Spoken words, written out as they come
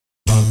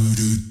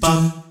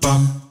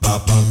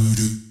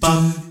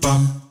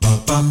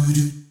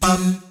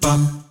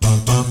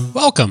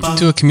Welcome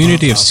to a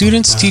community of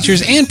students,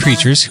 teachers, and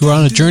preachers who are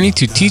on a journey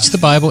to teach the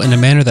Bible in a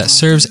manner that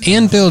serves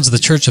and builds the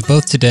church of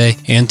both today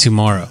and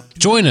tomorrow.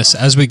 Join us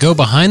as we go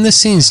behind the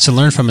scenes to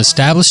learn from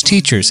established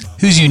teachers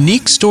whose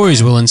unique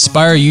stories will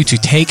inspire you to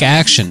take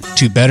action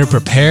to better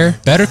prepare,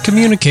 better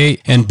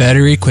communicate, and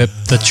better equip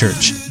the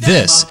church.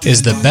 This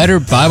is the Better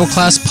Bible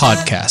Class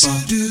Podcast.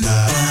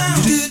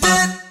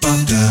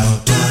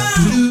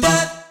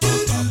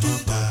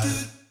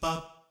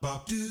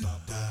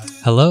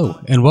 Hello,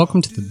 and welcome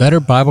to the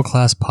Better Bible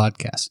Class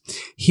Podcast.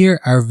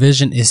 Here, our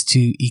vision is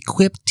to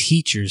equip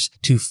teachers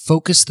to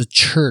focus the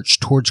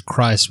church towards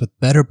Christ with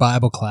better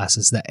Bible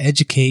classes that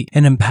educate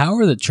and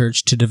empower the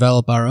church to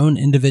develop our own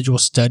individual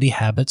study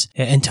habits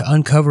and to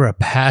uncover a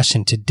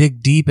passion to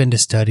dig deep into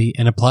study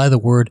and apply the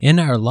Word in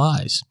our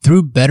lives.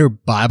 Through better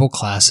Bible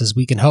classes,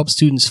 we can help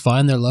students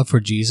find their love for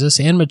Jesus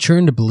and mature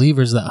into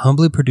believers that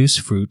humbly produce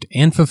fruit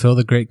and fulfill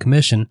the Great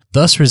Commission,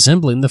 thus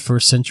resembling the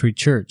first century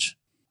church.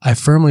 I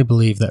firmly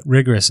believe that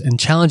rigorous and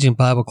challenging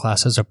Bible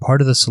classes are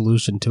part of the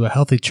solution to a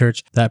healthy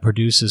church that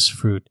produces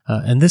fruit.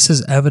 And this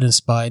is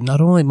evidenced by not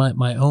only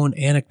my own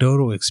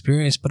anecdotal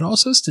experience, but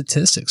also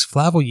statistics.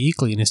 Flavel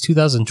Yeakley, in his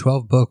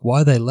 2012 book,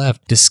 Why They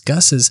Left,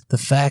 discusses the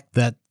fact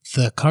that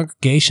the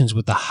congregations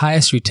with the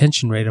highest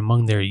retention rate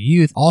among their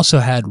youth also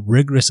had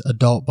rigorous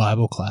adult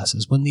Bible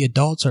classes. When the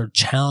adults are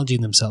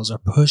challenging themselves, are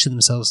pushing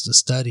themselves to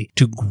study,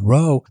 to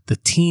grow, the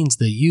teens,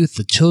 the youth,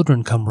 the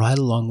children come right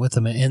along with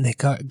them, and they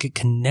get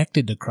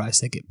connected to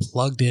Christ. They get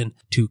plugged in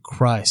to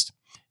Christ.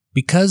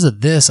 Because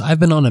of this, I've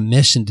been on a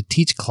mission to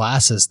teach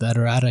classes that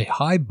are at a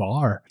high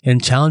bar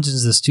and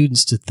challenges the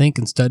students to think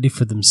and study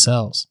for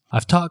themselves.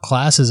 I've taught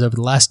classes over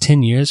the last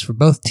 10 years for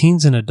both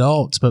teens and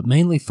adults, but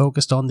mainly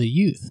focused on the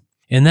youth.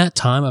 In that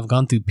time, I've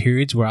gone through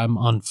periods where I'm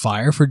on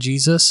fire for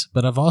Jesus,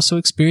 but I've also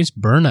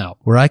experienced burnout,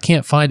 where I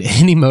can't find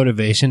any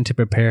motivation to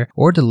prepare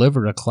or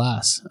deliver a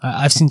class.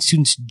 I've seen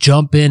students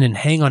jump in and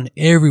hang on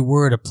every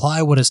word,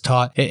 apply what is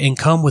taught, and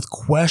come with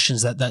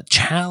questions that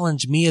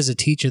challenge me as a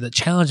teacher, that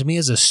challenge me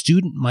as a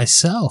student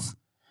myself.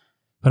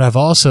 But I've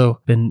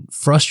also been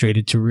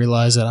frustrated to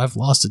realize that I've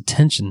lost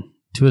attention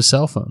to a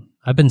cell phone.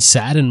 I've been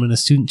saddened when a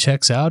student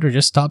checks out or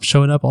just stops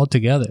showing up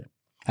altogether.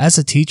 As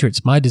a teacher,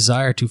 it's my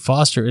desire to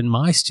foster in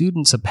my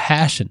students a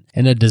passion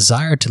and a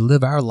desire to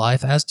live our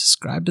life as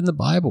described in the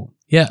Bible.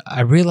 Yeah, I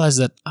realize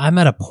that I'm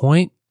at a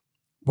point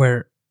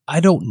where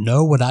I don't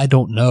know what I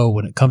don't know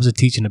when it comes to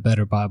teaching a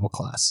better Bible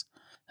class.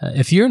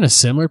 If you're in a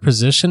similar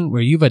position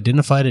where you've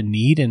identified a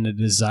need and a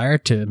desire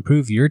to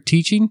improve your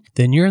teaching,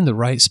 then you're in the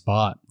right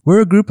spot.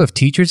 We're a group of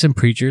teachers and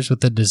preachers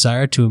with a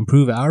desire to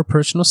improve our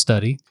personal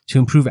study, to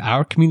improve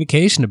our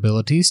communication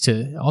abilities,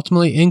 to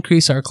ultimately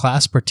increase our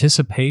class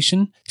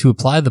participation, to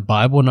apply the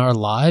Bible in our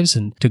lives,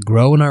 and to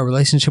grow in our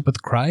relationship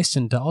with Christ,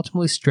 and to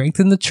ultimately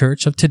strengthen the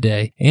church of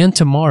today and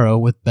tomorrow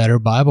with better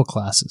Bible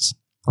classes.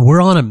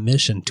 We're on a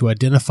mission to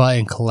identify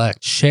and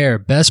collect, share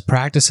best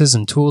practices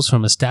and tools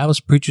from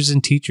established preachers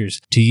and teachers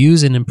to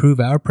use and improve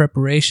our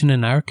preparation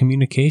and our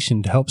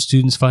communication to help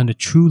students find a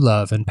true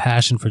love and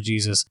passion for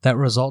Jesus that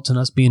results in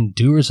us being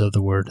doers of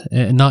the Word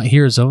and not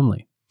hearers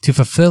only. To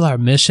fulfill our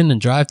mission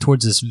and drive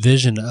towards this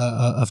vision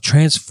of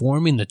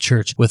transforming the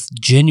church with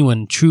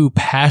genuine, true,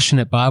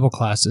 passionate Bible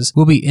classes,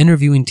 we'll be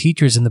interviewing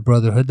teachers in the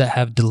Brotherhood that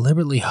have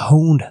deliberately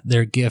honed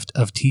their gift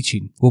of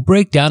teaching. We'll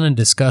break down and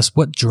discuss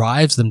what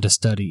drives them to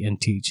study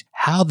and teach,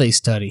 how they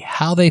study,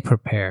 how they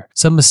prepare,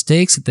 some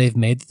mistakes that they've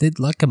made that they'd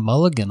like a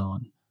mulligan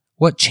on.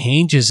 What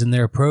changes in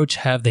their approach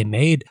have they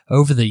made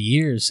over the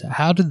years?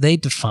 How do they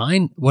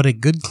define what a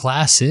good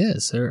class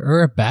is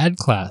or a bad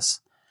class?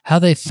 How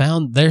they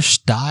found their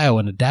style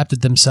and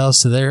adapted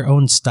themselves to their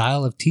own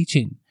style of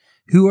teaching.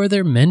 Who are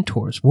their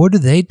mentors? What do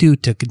they do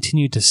to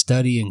continue to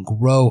study and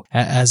grow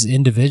as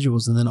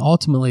individuals? And then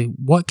ultimately,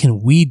 what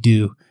can we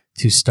do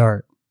to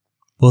start?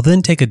 We'll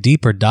then take a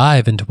deeper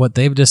dive into what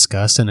they've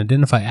discussed and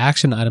identify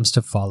action items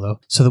to follow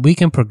so that we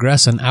can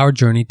progress on our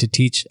journey to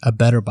teach a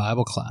better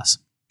Bible class.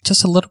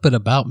 Just a little bit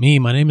about me.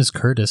 My name is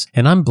Curtis,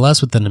 and I'm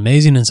blessed with an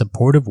amazing and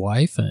supportive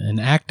wife, an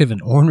active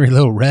and ornery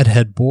little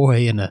redhead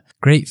boy, and a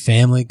great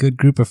family, good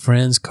group of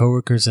friends,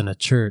 coworkers, and a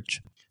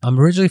church. I'm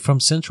originally from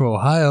Central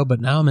Ohio, but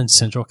now I'm in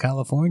Central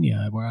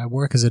California, where I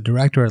work as a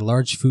director at a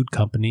large food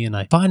company, and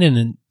I find an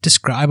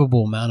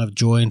indescribable amount of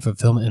joy and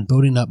fulfillment in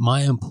building up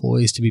my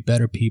employees to be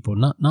better people,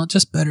 not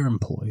just better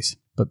employees,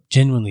 but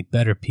genuinely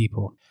better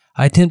people.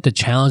 I attempt to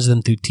challenge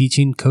them through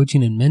teaching,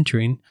 coaching, and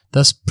mentoring,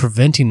 thus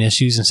preventing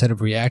issues instead of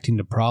reacting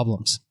to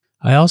problems.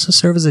 I also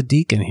serve as a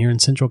deacon here in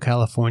Central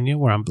California,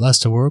 where I'm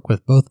blessed to work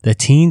with both the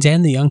teens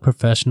and the young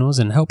professionals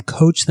and help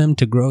coach them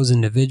to grow as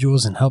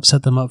individuals and help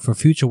set them up for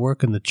future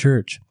work in the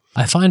church.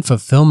 I find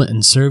fulfillment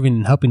in serving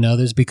and helping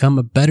others become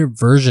a better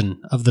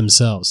version of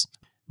themselves.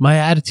 My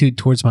attitude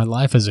towards my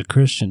life as a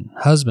Christian,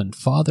 husband,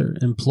 father,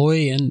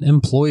 employee, and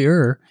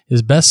employer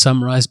is best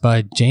summarized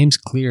by James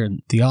Clear,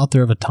 the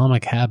author of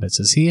Atomic Habits,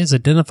 as he has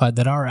identified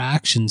that our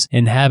actions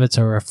and habits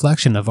are a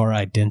reflection of our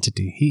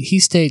identity. He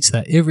states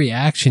that every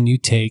action you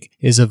take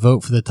is a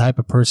vote for the type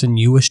of person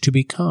you wish to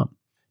become.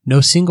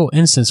 No single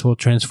instance will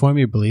transform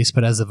your beliefs,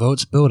 but as the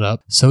votes build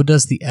up, so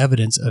does the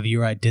evidence of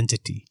your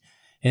identity.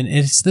 And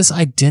it's this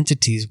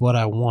identity is what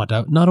I want,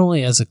 not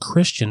only as a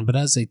Christian, but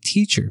as a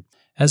teacher,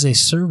 as a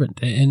servant.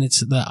 And it's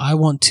that I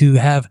want to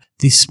have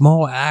these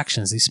small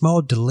actions, these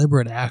small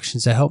deliberate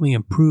actions that help me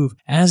improve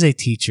as a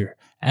teacher,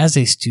 as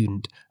a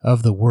student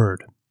of the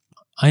Word.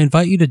 I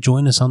invite you to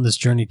join us on this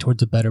journey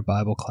towards a better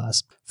Bible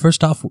class.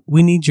 First off,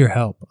 we need your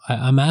help.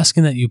 I'm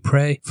asking that you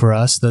pray for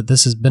us that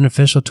this is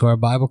beneficial to our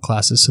Bible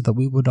classes so that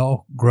we would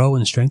all grow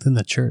and strengthen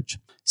the church.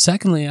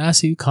 Secondly, I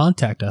ask that you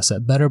contact us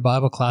at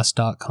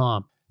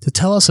betterbibleclass.com to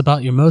tell us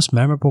about your most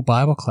memorable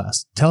Bible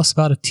class. Tell us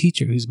about a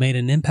teacher who's made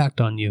an impact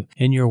on you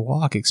in your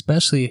walk,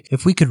 especially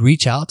if we could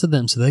reach out to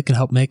them so they can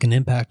help make an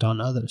impact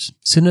on others.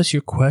 Send us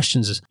your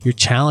questions, your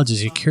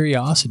challenges, your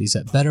curiosities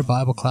at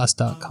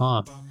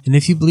betterbibleclass.com. And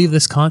if you believe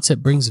this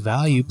concept brings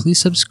value, please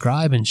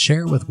subscribe and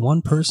share it with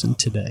one person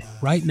today,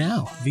 right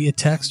now, via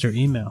text or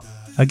email.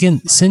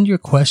 Again, send your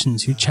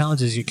questions, your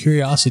challenges, your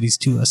curiosities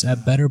to us at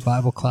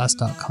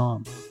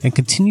betterbibleclass.com, and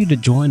continue to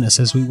join us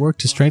as we work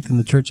to strengthen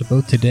the church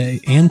both today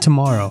and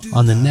tomorrow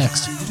on the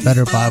next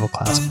Better Bible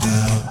Class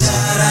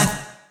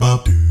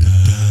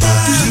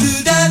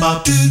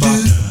podcast.